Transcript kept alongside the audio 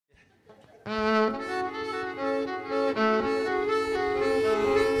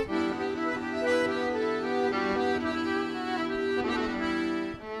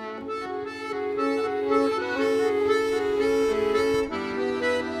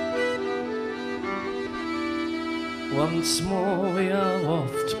Once more we are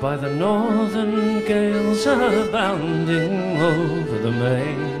wafted by the northern gales abounding over the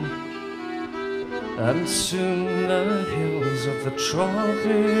main, and soon the hills of the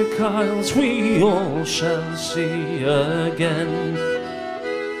tropic isles we all shall see again.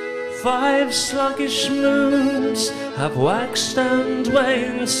 5 sluggish moons have waxed and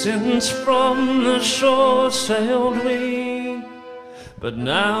waned since from the shore sailed we, but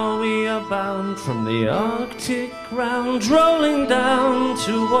now we are bound from the Arctic ground, rolling down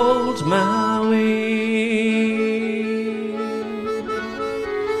to old Maui.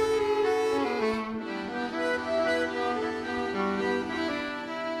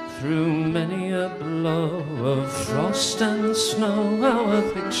 Through many a blow of frost and snow our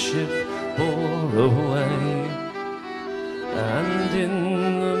big ship bore away, and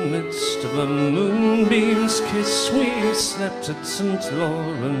in the midst of a moonbeam's kiss we slept at St.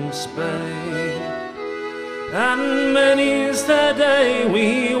 Lawrence Bay. And many's the day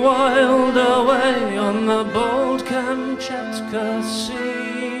we whiled away on the bold Kamchatka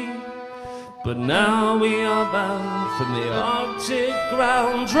Sea, but now we are bound from the Arctic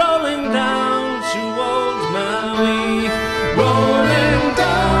ground, rolling down to old Maui. Rolling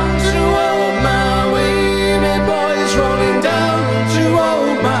down to old Maui, me boys, rolling down to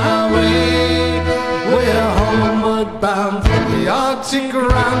old Maui. We're homeward bound from the Arctic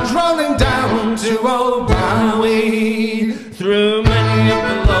ground, rolling down to old Maui. Through many a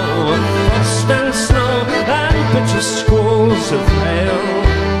blow of frost and snow and bitter squalls of hail,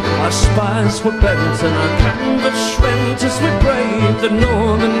 our spars were bent and our canvas rent as we braved the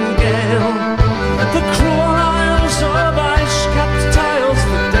northern gale. The cruel isles of ice-capped tiles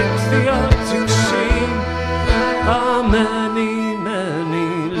that decked the Arctic Sea are many, many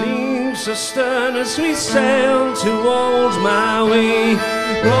leagues astern as we sail to old Maui.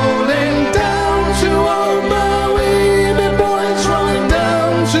 Rolling down to old Maui, me boys, rolling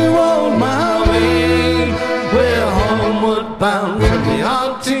down to old Maui. We're homeward bound from the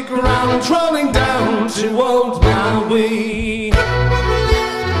Arctic ground, rolling down to old Maui.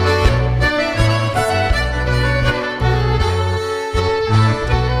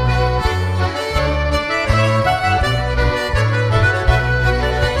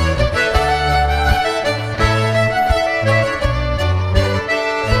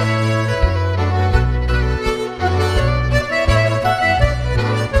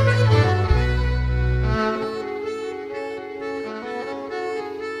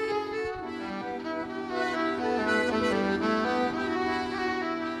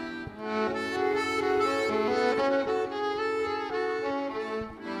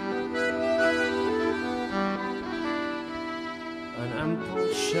 An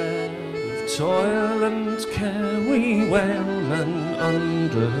ample share of toil and care we whalemen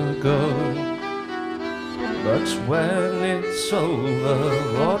undergo, but when it's over,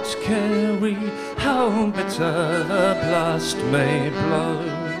 what care we how bitter the blast may blow?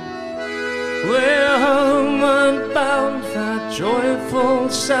 We're homeward bound, that joyful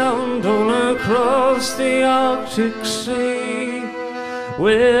sound all across the Arctic Sea.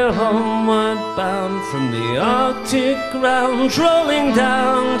 We're homeward bound from the Arctic ground, rolling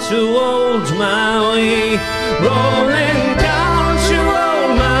down to old Maui. Rolling down to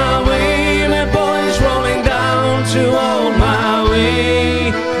old Maui, my boys, rolling down to old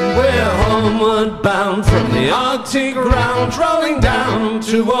Maui. We're homeward bound from the Arctic ground, rolling down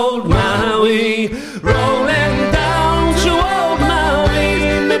to old Maui. Rolling down to old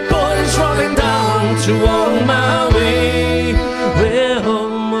Maui, my boys, rolling down to old Maui. We're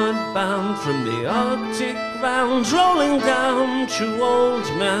homeward bound from the Arctic ground, rolling down to old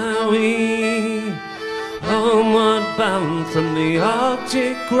Maui. Homeward bound from the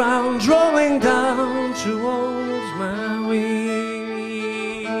Arctic ground, rolling down to old Maui.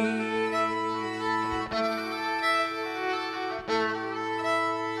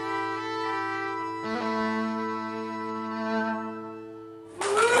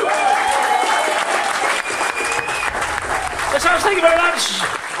 Thank you very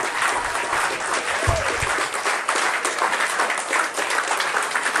much.